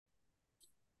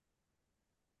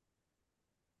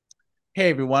Hey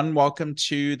everyone, welcome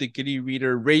to the Good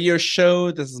E-Reader radio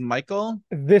show. This is Michael.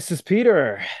 This is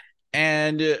Peter.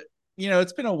 And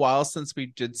it's been a while since we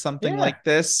did something Yeah. like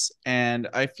this, and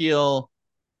I feel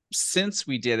since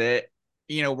we did it,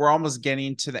 we're almost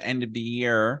getting to the end of the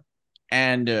year,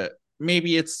 and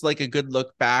maybe it's like a good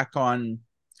look back on,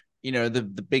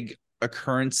 the big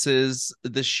occurrences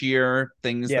this year,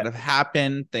 things that Yeah. have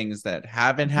happened, things that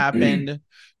haven't happened.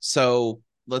 So,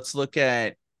 let's look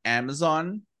at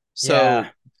Amazon. Yeah. So,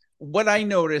 what I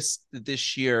noticed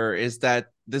this year is that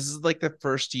this is like the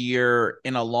first year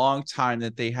in a long time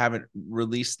that they haven't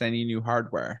released any new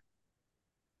hardware.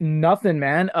 Nothing,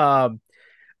 man.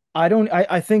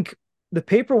 I think the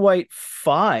Paperwhite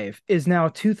 5 is now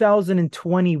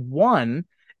 2021.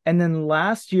 And then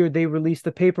last year they released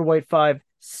the Paperwhite 5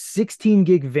 16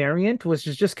 gig variant, which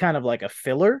is just kind of like a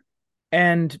filler.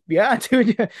 And yeah,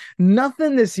 dude,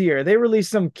 nothing this year. They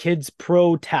released some kids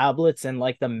pro tablets and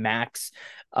like the Max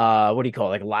what do you call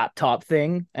it, like laptop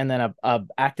thing, and then a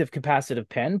active capacitive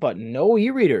pen, but no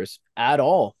e-readers at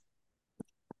all.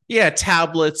 Yeah,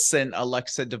 tablets and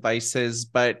Alexa devices,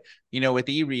 but with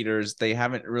e-readers, they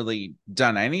haven't really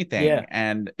done anything, Yeah.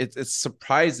 and it's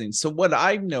surprising. So what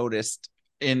I've noticed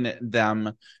in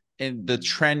them, in the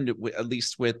trend, at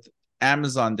least with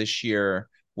Amazon this year,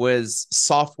 was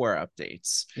software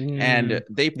updates, and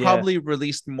they Yeah. probably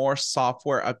released more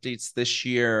software updates this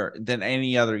year than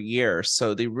any other year.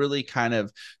 So they really kind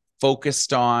of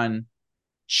focused on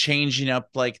changing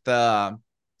up like the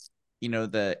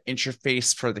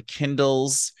interface for the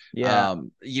Kindles. Yeah.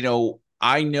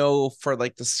 I know for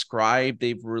like the Scribe,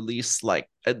 they've released like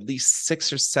at least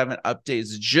 6 or 7 updates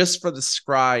just for the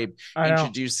Scribe, I know.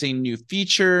 introducing new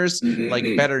features like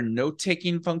better note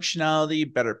taking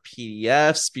functionality, better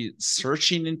PDFs,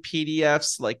 searching in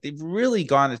PDFs. Like they've really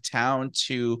gone to town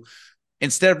to,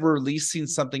 instead of releasing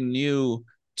something new,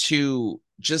 to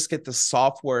just get the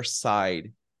software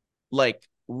side like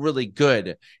really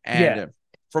good. Yeah. And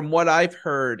from what I've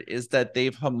heard is that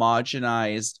they've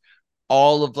homogenized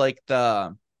all of like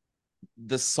the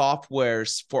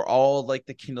softwares for all like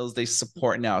the Kindles they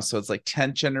support now. So it's like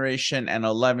 10th generation and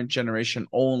 11th generation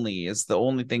only is the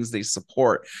only things they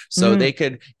support. So Mm, they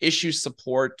could issue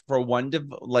support for one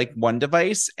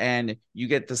device, and you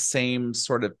get the same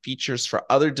sort of features for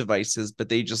other devices, but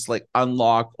they just like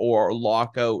unlock or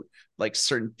lock out like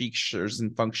certain features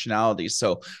and functionality.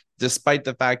 So despite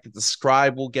the fact that the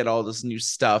Scribe will get all this new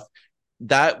stuff,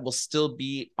 that will still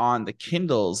be on the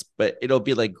Kindles, but it'll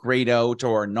be like grayed out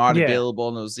or not yeah. available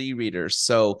in those e-readers.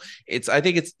 So I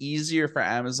think it's easier for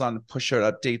Amazon to push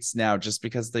out updates now just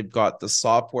because they've got the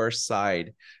software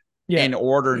side Yeah. in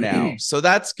order now. So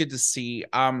that's good to see.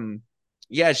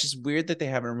 Yeah, it's just weird that they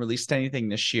haven't released anything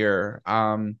this year.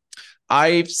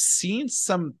 I've seen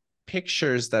some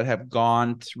pictures that have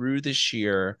gone through this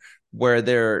year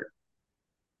where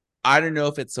I don't know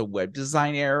if it's a web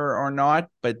design error or not,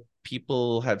 but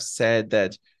people have said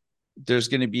that there's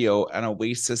going to be an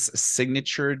Oasis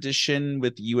signature edition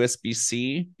with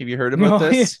USB-C. Have you heard about No,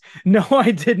 yeah. this? No, I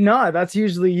did not. That's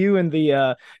usually you and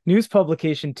the news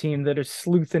publication team that are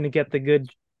sleuthing to get the good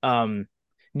um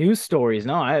news stories.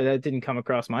 No, that didn't come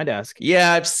across my desk.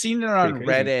 Yeah, I've seen it Pretty on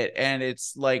crazy. Reddit, and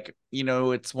it's like,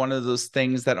 it's one of those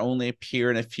things that only appear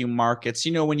in a few markets.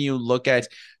 When you look at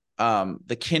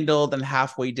the Kindle, then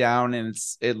halfway down, and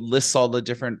it lists all the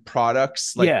different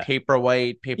products like Yeah. Yeah.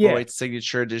 Paperwhite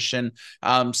Signature Edition.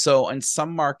 So in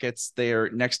some markets,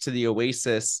 they're next to the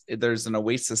Oasis, there's an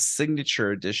Oasis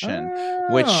Signature Edition,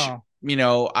 which,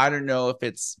 Oh. I don't know if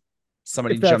it's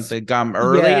somebody If jumped that's the gum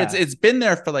early. It's yeah. it's been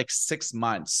there for like 6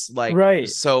 months. Like, Right.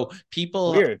 so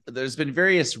people, Weird. there's been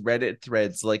various Reddit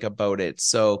threads like about it.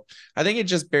 So I think it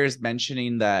just bears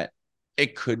mentioning that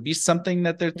it could be something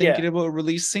that they're Yeah. thinking about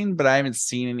releasing, but I haven't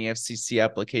seen any FCC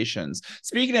applications.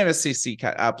 Speaking of FCC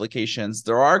applications,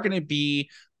 there's going to be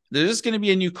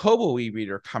a new Kobo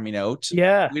e-reader coming out.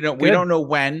 Yeah. We don't Good. know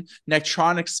when.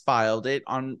 Nectronics filed it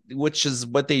on, which is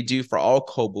what they do for all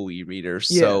Kobo e-readers.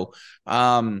 Yeah. So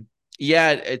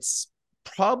yeah, it's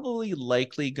probably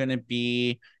likely going to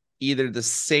be either the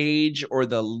Sage or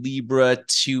the Libra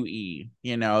 2E.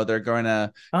 They're going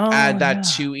to Oh add that yeah.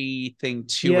 2E thing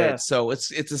to it. Yeah. So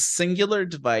it's a singular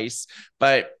device,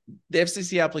 but the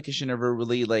FCC application never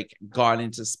really like got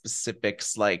into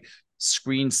specifics like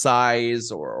screen size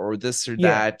or this or Yeah.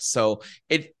 that. So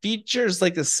it features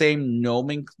like the same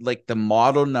like the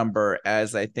model number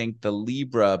as I think the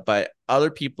Libra, but other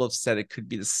people have said it could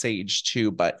be the Sage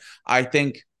too. But I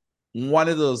think one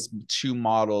of those two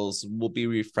models will be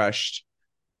refreshed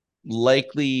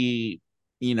likely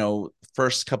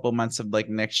first couple months of like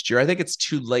next year. I think it's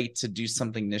too late to do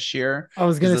something this year I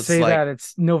was because gonna it's say like, that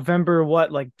it's November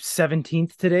what, like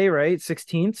 17th today, right?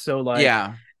 16th. So like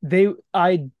yeah,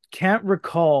 I can't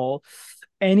recall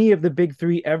any of the big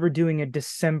three ever doing a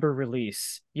December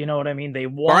release. You know what I mean? They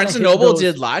want to Barnes and hit Noble those.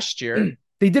 did last year.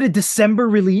 They did a December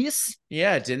release.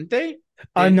 Yeah, didn't they?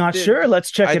 I'm They not did. sure.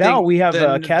 Let's check I it out. think We have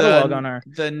a the catalog on the our.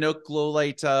 the Nook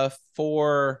Lowlight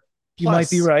 4 You might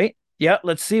be plus. right. Yeah,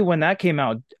 let's see when that came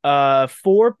out.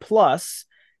 4 plus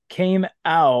came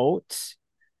out.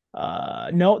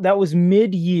 No, that was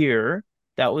mid-year.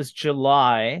 That was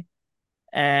July.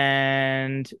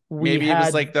 And we Maybe it was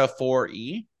had, like the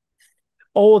 4E.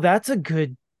 oh, that's a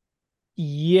good,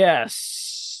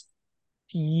 yes.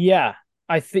 Yeah.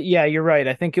 Yeah, you're right.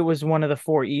 I think it was one of the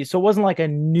 4E. So it wasn't like a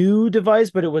new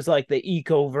device, but it was like the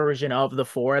eco version of the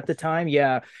 4 at the time.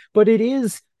 Yeah. But it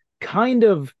is kind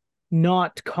of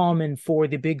not common for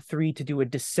the big three to do a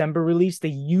December release. They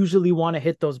usually want to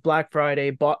hit those Black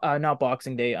Friday, not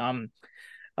Boxing Day,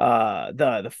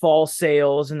 the fall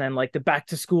sales, and then like the back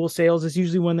to school sales is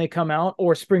usually when they come out,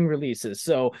 or spring releases.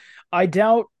 So I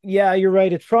doubt, yeah, you're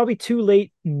right, it's probably too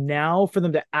late now for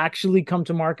them to actually come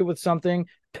to market with something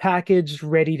packaged,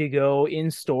 ready to go in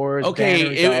stores, Okay,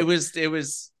 banners it up.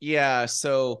 was yeah.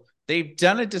 So they've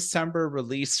done a December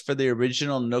release for the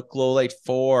original Nook Lowlight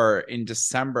 4 in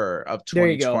December of There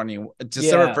you go. 2020,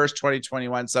 December Yeah. 1st,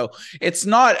 2021. So it's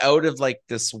not out of like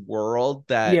this world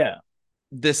that Yeah.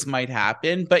 this might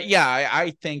happen. But yeah,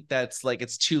 I think that's like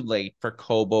it's too late for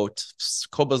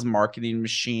Kobo's marketing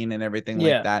machine and everything like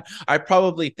Yeah. that. I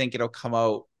probably think it'll come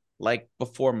out like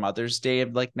before Mother's Day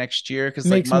of like next year, because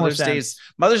like Makes more sense.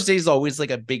 Mother's Day is always like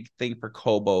a big thing for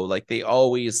Kobo. Like they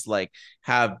always like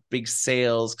have big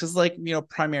sales because like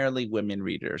primarily women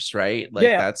readers, right? Like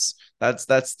Yeah.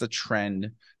 that's the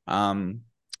trend.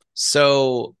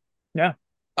 So Yeah.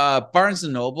 Barnes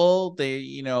and Noble,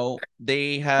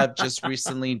 they have just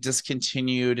recently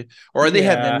discontinued, or they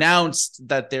have Yeah. announced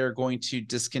that they're going to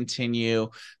discontinue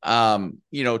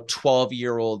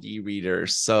 12-year-old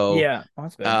e-readers. So Yeah. Oh,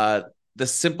 that's good. uh the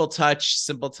Simple Touch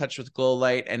with Glow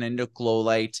Light and a Nook Glow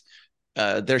Light,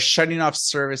 they're shutting off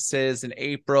services in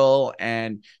April,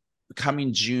 and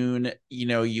coming June,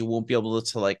 you won't be able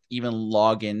to like even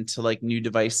log into like new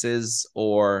devices,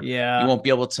 or you Yeah. won't be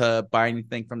able to buy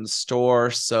anything from the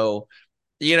store. So,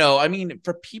 I mean,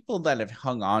 for people that have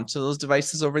hung on to those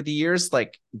devices over the years,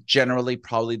 like generally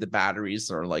probably the batteries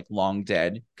are like long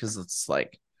dead, because it's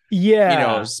like,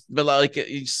 Yeah. but like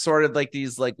it's sort of like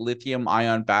these like lithium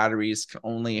ion batteries can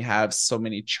only have so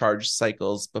many charge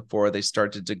cycles before they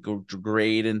start to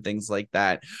degrade and things like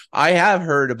that. I have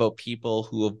heard about people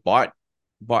who have bought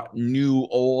new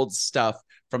old stuff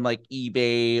from like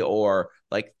eBay or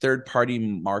like third party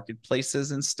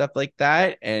marketplaces and stuff like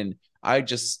that. And I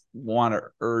just want to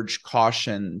urge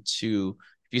caution to,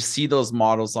 if you see those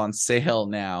models on sale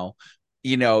now,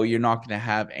 you're not going to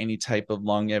have any type of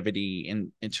longevity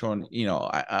into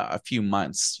a few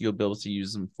months you'll be able to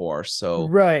use them for. So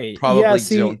Right. Yeah. probably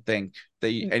See, don't think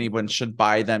that anyone should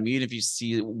buy them, even if you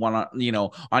see one on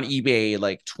on eBay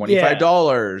like yeah.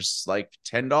 $25, like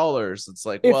 $10. It's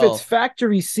like, If it's well,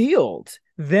 factory sealed,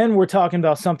 then we're talking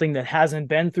about something that hasn't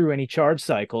been through any charge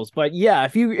cycles. But yeah,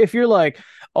 if you're like,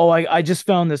 oh, I just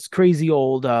found this crazy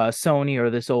old Sony, or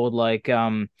this old like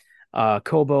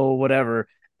Kobo, whatever,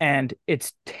 and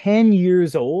it's 10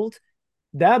 years old,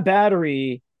 that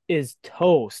battery is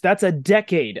toast. That's a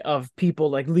decade of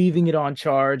people like leaving it on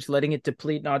charge, letting it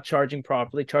deplete, not charging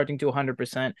properly, charging to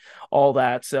 100%, all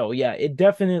that. So yeah, it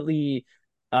definitely,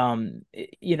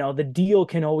 the deal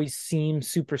can always seem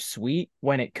super sweet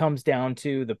when it comes down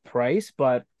to the price,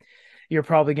 but you're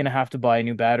probably going to have to buy a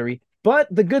new battery.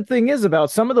 But the good thing is, about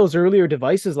some of those earlier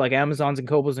devices like Amazons and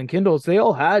Kobos and Kindles, they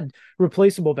all had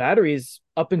replaceable batteries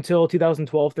up until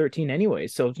 2012, 13 anyway.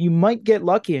 So you might get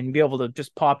lucky and be able to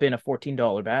just pop in a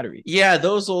 $14 battery. yeah,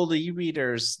 those old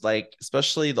e-readers, like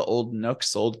especially the old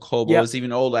Nooks, old Yep. Kobos,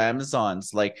 even old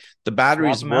Amazons, like the Swap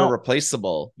batteries them were out.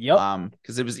 replaceable. Yep.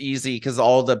 Because it was easy, because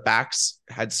all the backs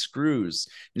had screws.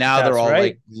 Now they're That's all right.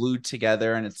 like glued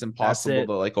together, and it's That's impossible it.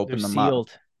 to like They're open them up. sealed.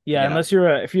 Yeah, Yeah.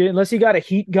 unless you got a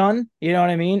heat gun, you know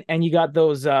what I mean? And you got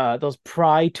those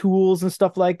pry tools and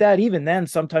stuff like that. Even then,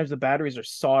 sometimes the batteries are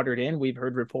soldered in. We've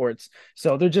heard reports.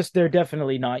 So they're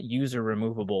definitely not user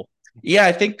removable. Yeah,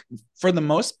 I think for the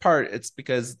most part, it's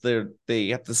because they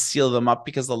have to seal them up,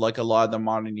 because like a lot of the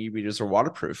modern e-readers are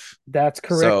waterproof. That's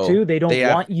correct too. So They they don't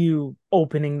have, want you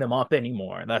opening them up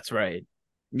anymore. That's right.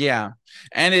 yeah.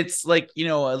 And it's like,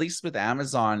 at least with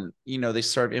Amazon, they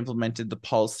sort of implemented the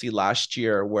policy last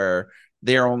year where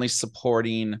they're only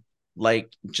supporting 12 year old e-readers. So, they have to seal them up because a lot of the modern e-readers are waterproof. So they have, like a lot of the modern e-readers are waterproof. Yeah. And it's like, at least with Amazon, they sort of implemented the policy last year where they're only supporting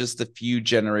like just a few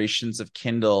generations of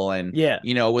Kindle. And, Yeah.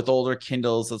 with older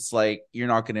Kindles, it's like you're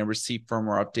not going to receive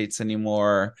firmware updates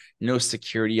anymore, no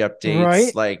security updates.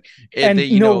 Right. Like it, And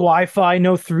no Wi-Fi,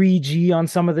 no 3G on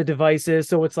some of the devices.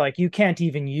 So it's like you can't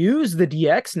even use the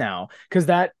DX now because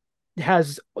that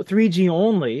has 3G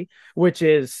only, which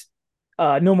is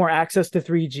no more access to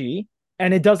 3G.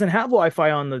 And it doesn't have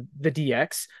Wi-Fi on the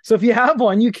DX. So if you have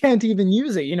one, you can't even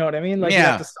use it. You know what I mean? Like you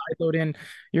have to yeah. sideload in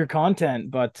your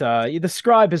content. But the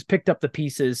Scribe has picked up the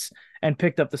pieces and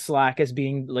picked up the slack as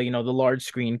being like, the large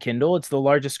screen Kindle. It's the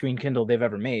largest screen Kindle they've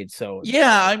ever made. So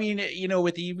Yeah, I mean,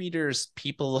 with e-readers,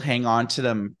 people hang on to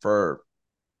them for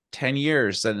 10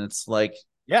 years, and it's like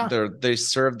yeah. they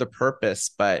serve the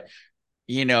purpose. But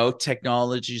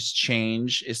technologies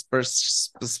change. It's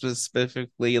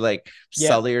specifically like Yeah.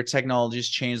 cellular technologies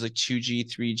change, like 2G,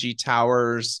 3G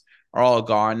towers are all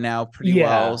gone now pretty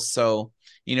well. Yeah. So,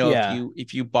 if Yeah.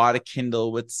 you bought a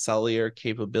Kindle with cellular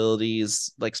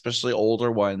capabilities, like especially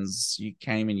older ones, you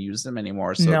can't even use them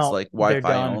anymore. So it's No, like they're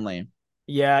Wi-Fi done. only.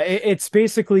 Yeah, it's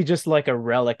basically just like a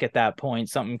relic at that point,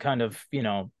 something kind of,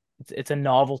 it's a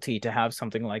novelty to have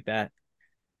something like that.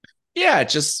 Yeah,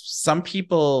 just some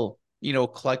people,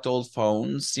 collect old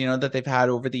phones, that they've had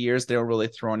over the years. They don't really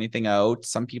throw anything out.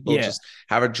 Some people Yeah. just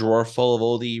have a drawer full of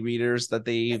old e-readers that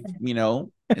they,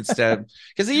 instead,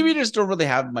 because e-readers don't really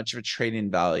have much of a trade-in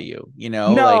value, like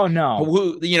No, no.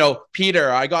 who,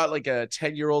 Peter, I got like a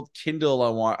 10-year-old Kindle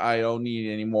I don't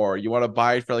need anymore. You want to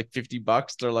buy it for like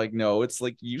 $50? They're like, no, it's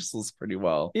like useless pretty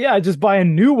well. Yeah, I just buy a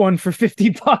new one for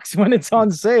 $50 when it's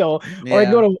on sale. Or Yeah.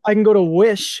 I can go to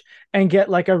Wish and get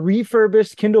like a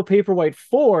refurbished Kindle Paperwhite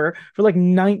 4 for like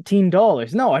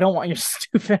 $19. No, I don't want your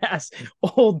stupid ass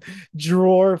old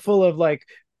drawer full of like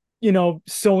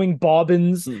sewing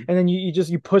bobbins, Hmm. and then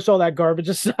you push all that garbage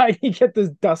aside, you get this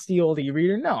dusty old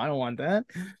e-reader. No, I don't want that.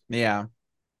 Yeah.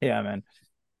 Yeah,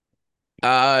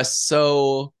 man.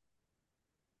 So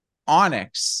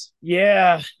Onyx.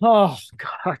 Yeah. Oh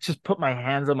God, I just put my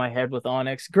hands on my head with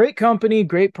Onyx. Great company,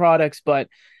 great products, but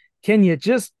can you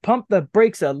just pump the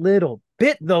brakes a little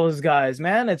bit, those guys,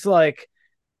 man? It's like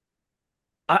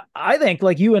I think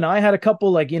like you and I had a couple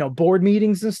like board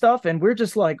meetings and stuff, and we're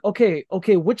just like, okay,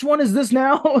 which one is this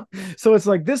now? So it's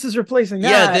like this is replacing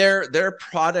Yeah, that. their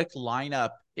product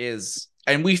lineup is,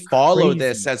 and we follow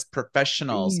this Crazy, as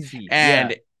professionals, crazy. Yeah,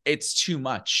 and it's too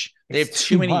much. They it's have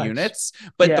too too many much. units,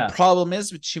 but the Yeah, problem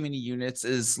is with too many units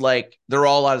is like they're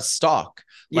all out of stock.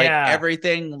 Like yeah,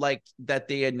 everything like that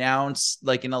they announced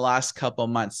like in the last couple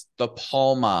months, the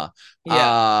Palma,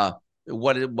 yeah.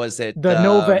 what it was it, The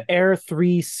Nova Air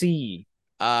 3C.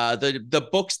 the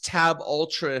Books Tab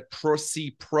Ultra Pro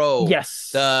C Pro,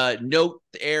 Yes. the Note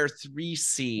Air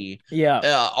 3C,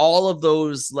 Yeah, all of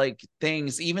those like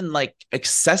things, even like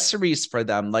accessories for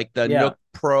them, like the yeah. Nook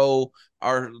Pro,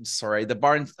 or sorry, the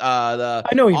I know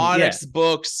what you mean. Yeah, Onyx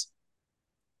Books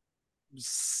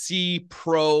C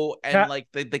Pro, and like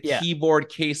the yeah, keyboard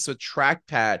case with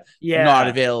trackpad not yeah,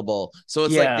 available. So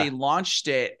it's like they yeah. launched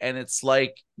it and it's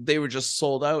like they were just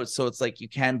sold out. So it's like you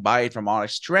can't buy it from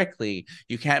Onyx directly.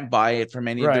 You can't buy it from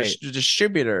any of their Right.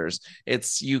 distributors.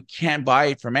 You can't buy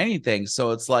it from anything.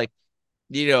 So it's like,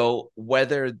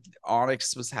 whether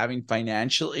Onyx was having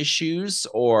financial issues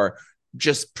or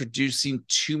just producing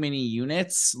too many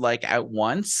units like at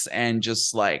once, and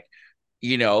just like,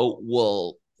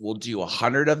 we'll do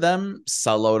 100 of them,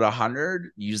 sell out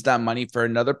 100, use that money for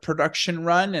another production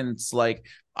run. And it's like,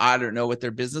 I don't know what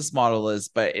their business model is,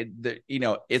 but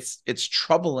it's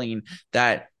troubling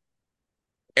that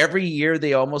every year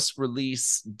they almost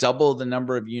release double the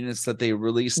number of units that they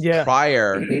released Yeah.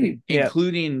 prior, Yeah.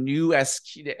 including new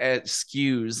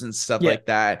SKUs and stuff Yeah. like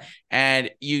that, and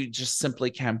you just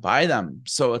simply can't buy them.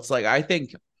 So it's like, I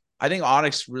think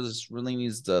Onyx really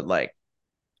needs to like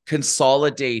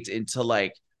consolidate into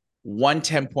like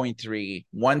 110.3,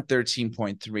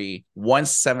 113.3,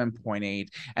 107.8,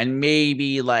 and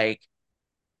maybe like,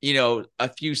 a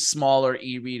few smaller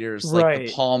e-readers like the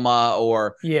Right. Palma,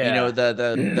 or Yeah.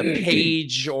 the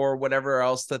Page, or whatever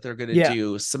else that they're going to Yeah.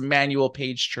 do, some manual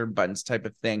page turn buttons type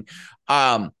of thing.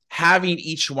 Having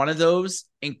each one of those,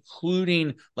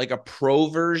 including like a pro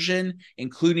version,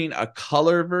 including a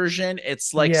color version,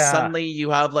 it's like Yeah. suddenly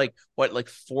you have like what, like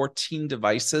 14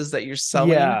 devices that you're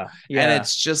selling. Yeah. And Yeah.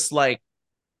 it's just like,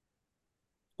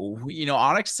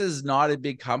 Onyx is not a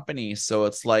big company, so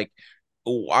it's like,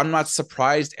 I'm not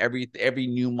surprised every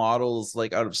new model is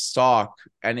like out of stock,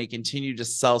 and they continue to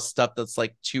sell stuff that's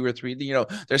like two or three.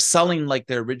 They're selling like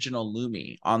their original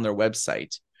Lumi on their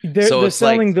website, They're so they're it's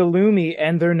like, selling the Lumi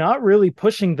and they're not really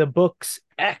pushing the Books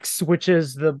X, which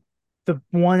is the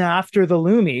one after the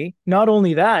Lumi. Not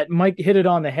only that, Mike hit it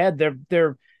on the head.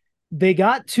 They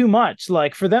got too much.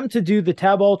 Like for them to do the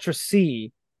Tab Ultra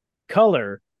C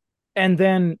color and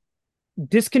then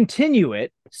discontinue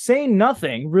it, say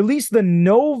nothing, release the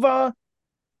Note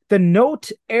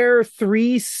Air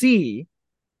 3C,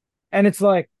 and it's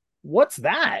like, what's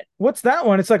that? What's that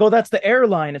one? It's like, oh, that's the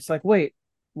airline. It's like, wait,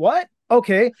 what?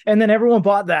 Okay. And then everyone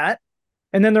bought that.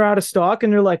 And then they're out of stock.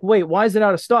 And they're like, wait, why is it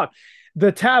out of stock?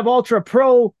 The Tab Ultra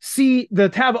C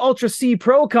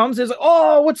Pro comes. It's like,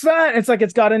 oh, what's that? It's like,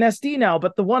 it's got an SD now.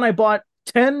 But the one I bought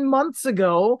 10 months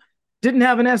ago didn't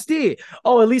have an SD.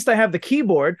 Oh, at least I have the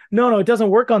keyboard. No, it doesn't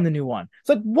work on the new one. It's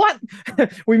like, what?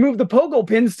 We moved the pogo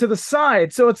pins to the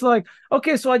side. So it's like,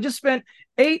 okay, so I just spent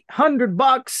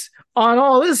 $800 on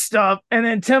all this stuff. And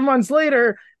then 10 months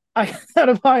later, I got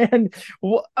to buy and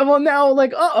well now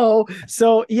like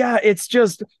so yeah, it's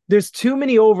just there's too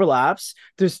many overlaps,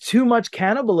 there's too much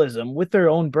cannibalism with their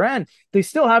own brand. They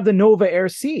still have the Nova Air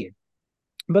C,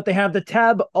 but they have the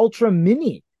Tab Ultra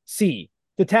Mini C,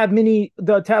 the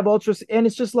Tab Ultra, and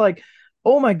it's just like,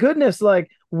 oh my goodness, like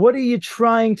what are you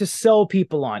trying to sell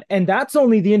people on? And that's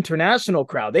only the international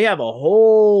crowd. They have a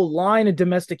whole line of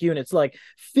domestic units, like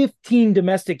 15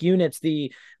 domestic units,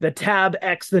 the Tab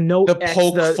X, the Note X,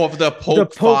 the Poke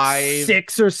Poke 5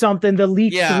 6 or something, the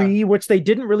Leaf yeah 3, which they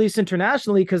didn't release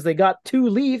internationally because they got two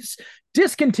Leafs,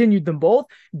 discontinued them both,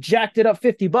 jacked it up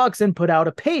 $50 and put out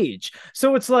a page.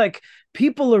 So it's like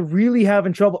people are really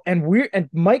having trouble. And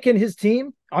Mike and his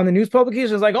team on the news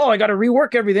publication is like, oh, I got to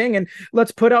rework everything and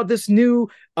let's put out this new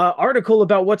article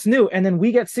about what's new. And then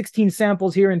we get 16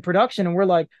 samples here in production and we're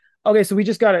like, okay, so we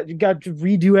just got to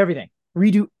redo everything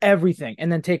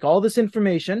and then take all this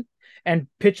information and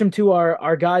pitch them to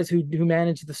our guys who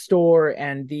manage the store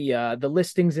and the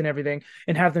listings and everything,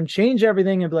 and have them change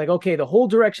everything and be like, okay, the whole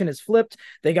direction is flipped.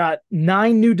 They got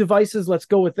 9 new devices. Let's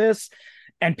go with this.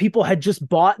 And people had just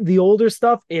bought the older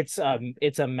stuff. It's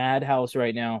a madhouse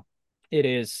right now. It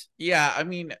is. Yeah, I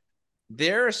mean,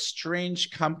 they're a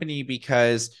strange company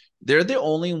because they're the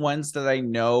only ones that I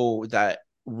know that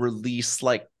release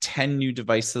like 10 new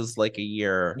devices like a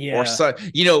year, or so,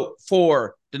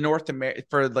 for the North America,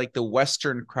 for like the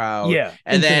Western crowd, Yeah,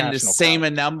 and then the same a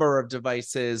number of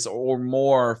devices or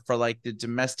more for like the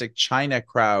domestic China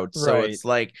crowd. So right. It's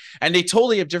like, and they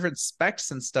totally have different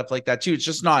specs and stuff like that too. It's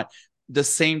just not the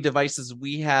same devices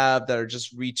we have that are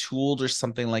just retooled or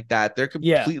something like that. They're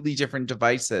completely different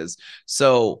devices.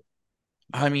 So,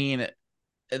 I mean,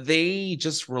 they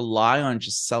just rely on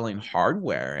just selling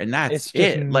hardware, and that's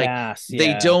it. Like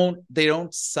they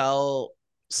don't sell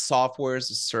software as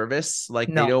a service. Like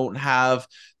they don't have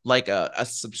like a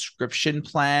subscription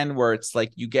plan where it's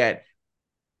like you get,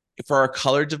 for a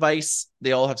color device,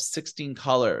 they all have 16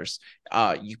 colors.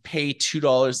 You pay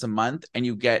 $2 a month and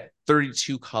you get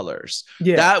 32 colors.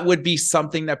 That would be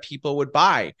something that people would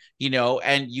buy,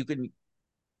 and you can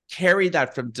carry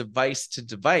that from device to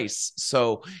device.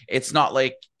 So it's not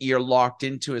like you're locked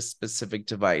into a specific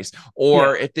device.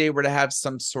 Or if they were to have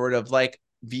some sort of like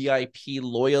VIP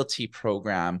loyalty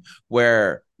program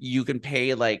where you can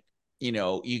pay like,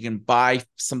 you can buy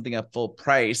something at full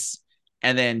price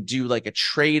and then do like a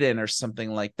trade-in or something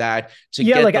like that to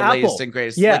get like the Apple. latest and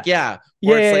greatest. If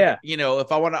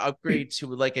I want to upgrade to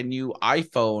like a new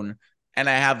iPhone and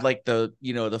I have like the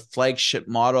flagship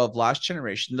model of last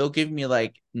generation, they'll give me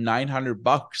like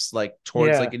 $900 like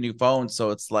towards like a new phone. So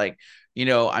it's like,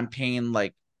 I'm paying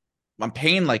like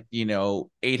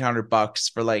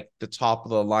 $800 for like the top of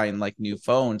the line like new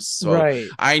phones. So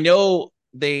I know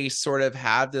they sort of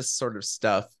have this sort of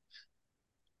stuff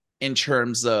in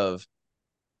terms of,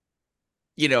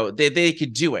 they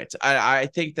could do it. I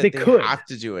think that they have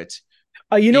to do it.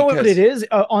 You know what it is?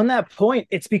 On that point,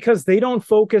 it's because they don't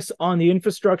focus on the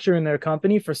infrastructure in their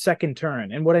company for second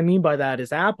turn. And what I mean by that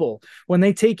is Apple, when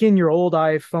they take in your old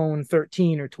iPhone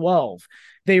 13 or 12,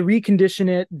 they recondition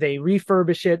it, they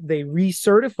refurbish it, they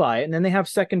recertify it, and then they have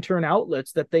second turn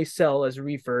outlets that they sell as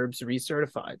refurbs,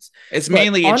 recertifieds. It's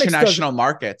mainly international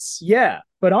markets. Yeah,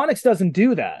 but Onyx doesn't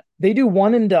do that. They do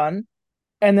one and done,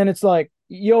 and then it's like,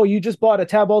 yo, you just bought a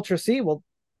Tab Ultra C. Well,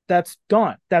 that's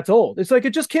gone. That's old. It's like,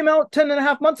 it just came out 10 and a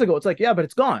half months ago. It's like, yeah, but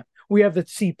it's gone. We have the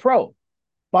C Pro.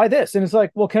 Buy this. And it's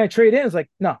like, well, can I trade in? It's like,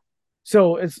 no.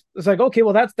 So it's like, okay,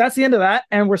 well, that's the end of that.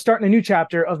 And we're starting a new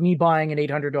chapter of me buying an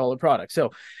 $800 product.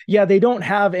 So yeah, they don't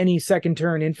have any second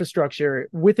turn infrastructure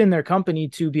within their company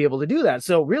to be able to do that.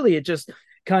 So really, it just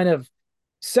kind of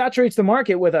saturates the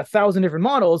market with 1,000 different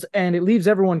models, and it leaves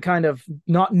everyone kind of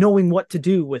not knowing what to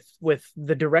do with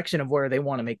the direction of where they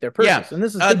want to make their Yeah. purchase. And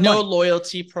this is big No money.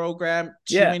 loyalty program,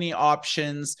 too Yeah. many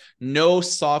options, no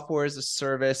software as a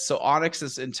service. So Onyx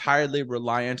is entirely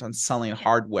reliant on selling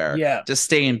hardware Yeah. to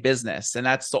stay in business. And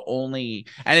that's the only,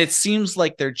 and it seems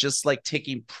like they're just like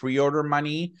taking pre-order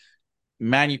money,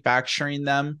 manufacturing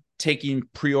them, taking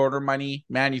pre-order money,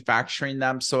 manufacturing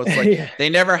them. So it's like Yeah.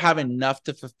 they never have enough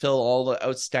to fulfill all the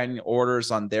outstanding orders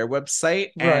on their website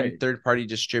and Right. third-party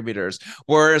distributors.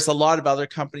 Whereas a lot of other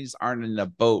companies aren't in a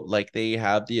boat. Like they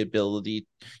have the ability,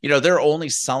 they're only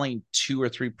selling 2 or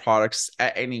 3 products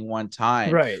at any one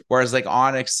time. Right. Whereas like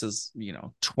Onyx is,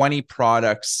 20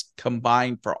 products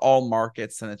combined for all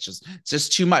markets, and it's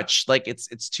just too much. Like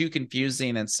it's too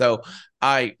confusing. And so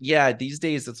these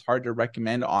days it's hard to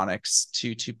recommend Onyx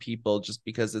to people just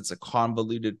because it's a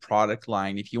convoluted product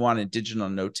line. If you want a digital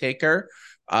note taker,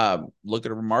 look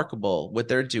at Remarkable, what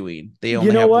they're doing. They You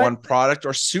only know have what? one product, or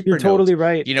You're Supernote. totally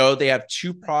right. They have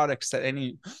 2 products at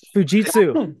any.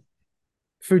 Fujitsu.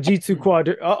 Fujitsu Quad.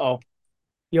 Uh-oh.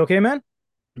 You okay, man?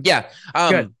 Yeah.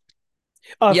 Good.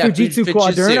 Yeah, Fujitsu Fujitsu.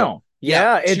 Quaderno.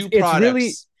 Yeah, Yeah, two it's really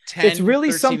products, it's 10 really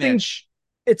 13 something. inch.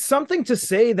 It's something to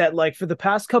say that like for the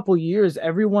past couple years,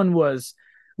 everyone was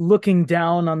looking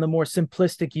down on the more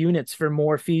simplistic units for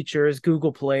more features,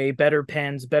 Google Play, better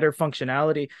pens, better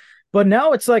functionality. But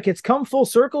now it's like it's come full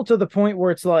circle to the point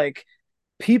where it's like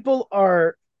people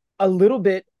are a little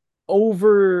bit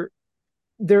over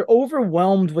they're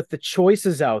overwhelmed with the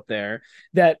choices out there,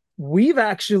 that we've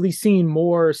actually seen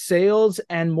more sales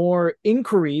and more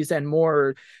inquiries and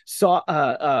more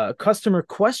customer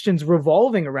questions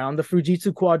revolving around the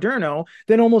Fujitsu Quaderno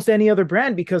than almost any other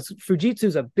brand, because Fujitsu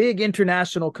is a big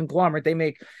international conglomerate. They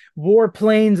make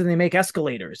warplanes and they make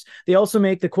escalators. They also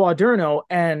make the Quaderno,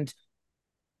 and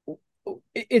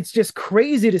it's just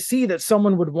crazy to see that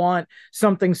someone would want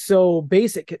something so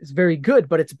basic. It's very good,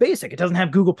 but it's basic. It doesn't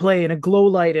have Google Play and a glow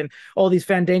light and all these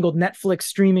fandangled Netflix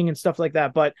streaming and stuff like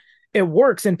that, but it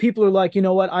works. And people are like, you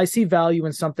know what? I see value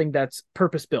in something that's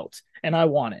purpose built and I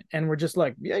want it. And we're just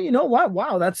like, yeah, you know what?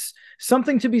 Wow, that's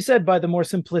something to be said by the more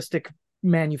simplistic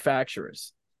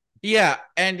manufacturers. Yeah,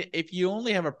 and if you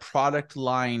only have a product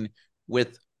line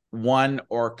with one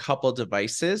or a couple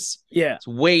devices, Yeah, it's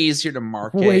way easier to way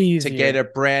market, to get easier. a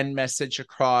brand message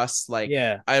across. Like,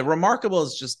 Yeah, Remarkable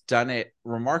has just done it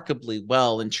remarkably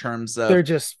well in terms they're of,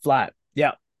 just flat.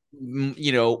 Yeah,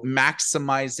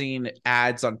 maximizing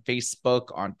ads on Facebook,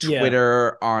 on yeah,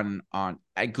 Twitter, on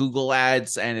Google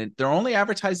ads, and they're only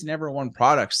advertising every one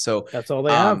product. So that's all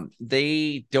they have.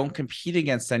 they don't compete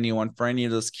against anyone for any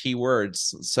of those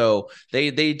keywords. So they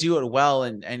do it well.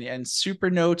 And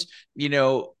Supernote,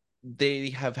 they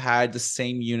have had the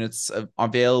same units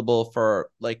available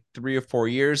for like 3 or 4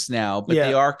 years now, but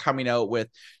they Yeah. are coming out with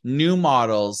new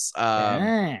models.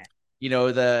 Yeah.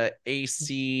 The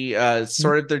AC,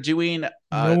 sort of, they're doing a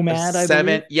Nomad, I believe.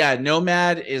 7. Yeah,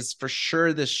 Nomad is for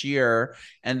sure this year.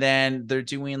 And then they're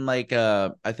doing like I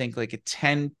think like a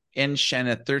 10-inch and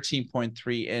a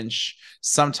 13.3-inch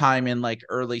sometime in like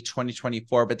early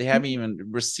 2024, but they haven't even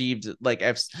received like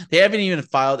they haven't even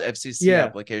filed FCC Yeah.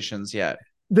 applications yet.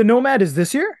 The Nomad is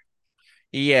this year?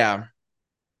 Yeah.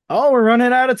 Oh, we're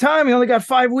running out of time. We only got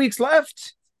 5 weeks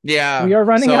left. We Yeah. are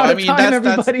running So out I of mean time, that's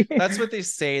everybody. that's what they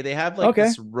say. They have like Okay.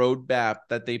 this roadmap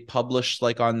that they publish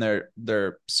like on their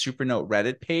Supernote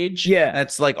Reddit page. Yeah. And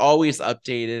it's like always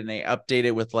updated, and they update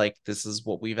it with like, this is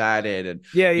what we've added. And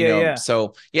Yeah, yeah, yeah.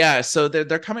 so yeah, so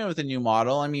they're coming up with a new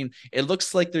model. I mean, it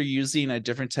looks like they're using a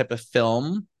different type of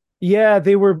film, Yeah,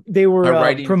 they were a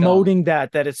writing film. promoting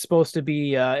that it's supposed to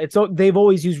be they've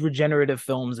always used regenerative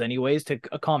films anyways to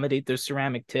accommodate their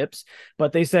ceramic tips,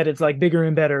 but they said it's like bigger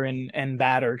and better and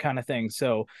badder kind of thing.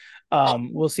 So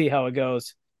we'll see how it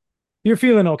goes. You're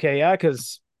feeling okay, yeah?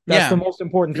 Because that's the Yeah. most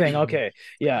important thing. Okay.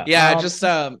 Yeah. Yeah, just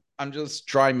I'm just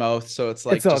dry mouth, so it's It's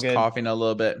like all just good. coughing a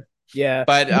little bit. Yeah,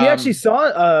 But we actually saw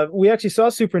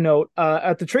Supernote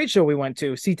at the trade show we went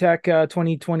to, CTEC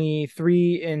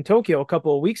 2023 in Tokyo a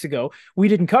couple of weeks ago. We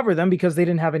didn't cover them because they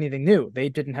didn't have anything new. They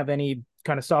didn't have any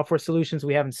kind of software solutions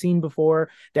we haven't seen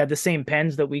before. They had the same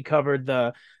pens that we covered,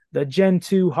 the Gen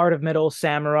 2 Heart of Metal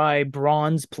Samurai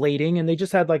bronze plating, and they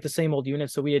just had like the same old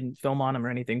units, so we didn't film on them or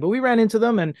anything. But we ran into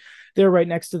them, and they're right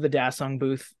next to the Dasung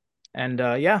booth. And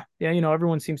yeah,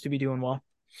 everyone seems to be doing well.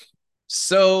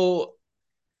 so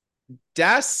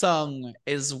Dasung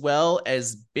as well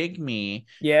as Big Me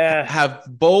Yeah, have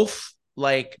both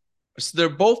like, so they're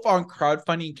both on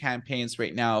crowdfunding campaigns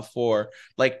right now for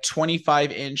like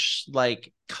 25-inch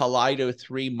like Kaleido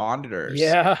 3 monitors.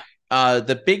 yeah.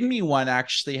 The Big Me one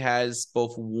actually has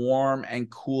both warm and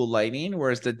cool lighting,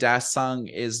 whereas the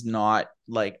Dasung is not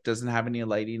like doesn't have any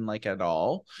lighting like at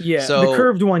all. Yeah, the So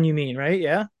curved one you mean, right?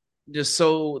 Yeah. just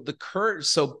so the current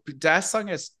so Dasung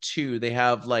has two. They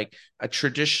have like a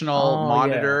traditional Oh yeah,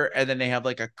 monitor and then they have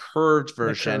like a curved the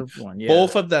version. curved one. Yeah.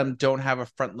 Both of them don't have a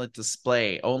frontlit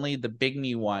display. Only the Big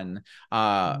Me one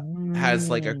has Mm. has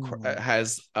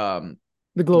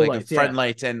The glow like a lights. front Yeah.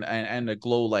 light and a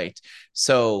glow light.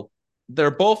 So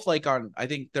they're both like on I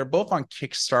think they're both on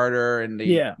Kickstarter and they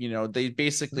Yeah. they Are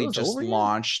basically those just over yet?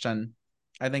 launched and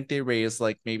I think they raised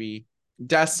like maybe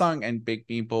Dasung and Big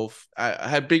Me both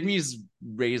had Big Me's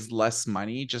raised less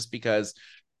money just because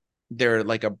they're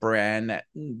like a brand that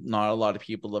not a lot of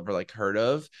people have ever like heard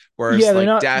of. Whereas Yeah, they're like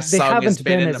not. They Dasung has haven't been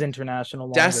been in as a international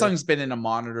longer. Dasung's been in a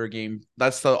monitor game.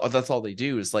 That's all they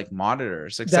do is like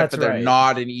monitors, except That's for they're right.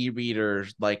 not an e-reader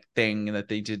like thing that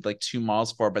they did like two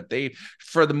models for. But they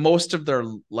for the most of their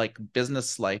like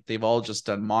business life, they've all just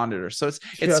done monitors. So it's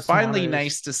Just finally monitors.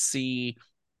 nice to see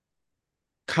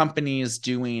companies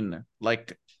doing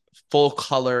like full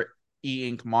color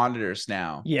e-ink monitors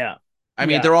now. Yeah. I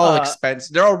mean, Yeah. they're all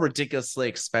expensive. They're all ridiculously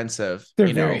expensive, They're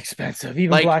very expensive.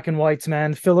 Even Like black and whites,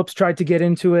 man. Philips tried to get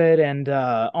into it, and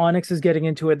Onyx is getting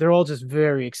into it. They're all just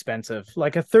very expensive.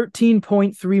 Like a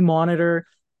 13.3 monitor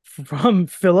from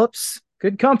Philips,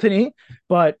 good company,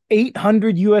 but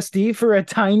 800 USD for a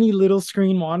tiny little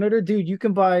screen monitor. Dude, you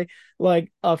can buy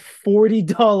like a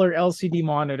 $40 LCD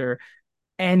monitor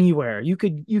anywhere. You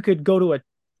could go to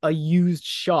a used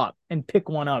shop and pick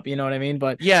one up. You know what I mean?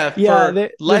 But yeah, yeah, for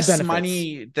there's less benefits.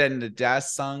 money than the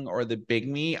Dasung or the Big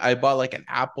Me, I bought like an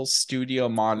Apple Studio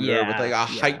monitor with like Yeah,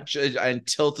 a yeah, and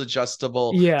tilt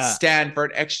adjustable yeah. stand for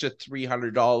an extra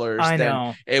 $300 I than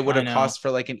know. it would I have know. cost for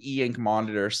like an e-ink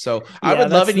monitor. So I Yeah, would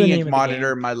love that's an the e-ink name of the monitor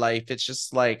game. in my life. It's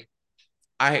just like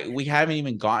we haven't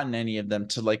even gotten any of them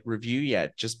to like review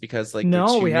yet, just because like they're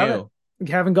No, too we haven't. new. We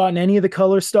haven't gotten any of the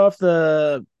color stuff.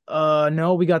 The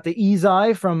no, we got the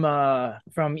Ezai from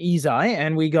Ezai,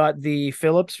 and we got the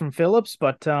Philips from Philips,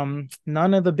 but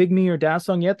none of the Big Me or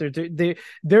Dasong yet.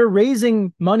 They're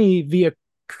raising money via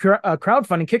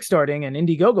crowdfunding, kickstarting, and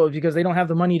Indiegogo because they don't have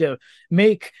the money to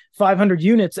make 500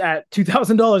 units at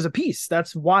 $2,000 a piece.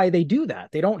 That's why they do that.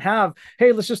 They don't have,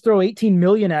 hey, let's just throw 18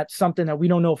 million at something that we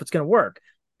don't know if it's going to work.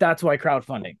 That's why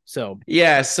crowdfunding. So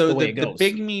Yeah, that's so the way it the goes.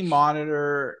 Big Me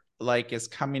monitor like is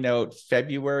coming out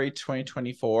February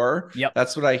 2024. Yep.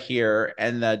 That's what I hear,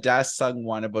 and the Dasung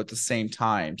one about the same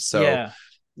time. So, Yeah.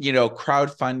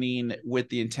 crowdfunding with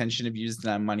the intention of using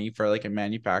that money for like a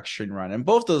manufacturing run. And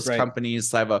both those Right.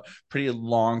 companies have a pretty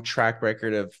long track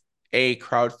record of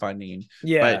crowdfunding, but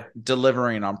Yeah.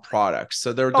 delivering on products.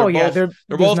 So they're Oh they're yeah, both they're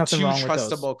there's both nothing two wrong with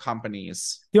those. trustable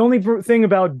companies. The only thing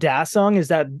about Dasung is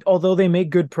that although they make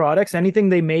good products, anything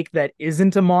they make that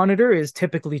isn't a monitor is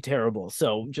typically terrible.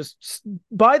 So just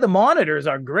buy the monitors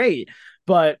are great,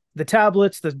 but the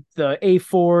tablets, the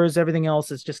A4s, everything else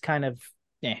is just kind of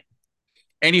eh.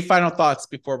 Any final thoughts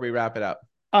before we wrap it up?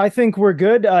 I think we're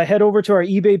good. Head over to our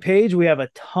eBay page. We have a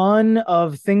ton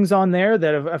of things on there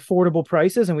that have affordable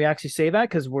prices, and we actually say that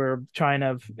because we're trying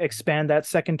to expand that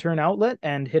second turn outlet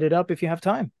and hit it up if you have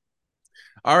time.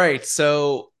 All right.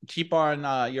 So keep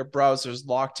on your browsers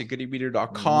locked to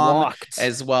goodyreader.com Locked.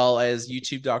 as well as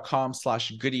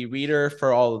youtube.com/goodyreader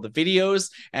for all of the videos.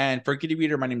 And for Goody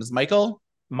Reader, my name is Michael.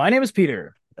 My name is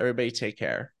Peter. Everybody take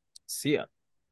care. See ya.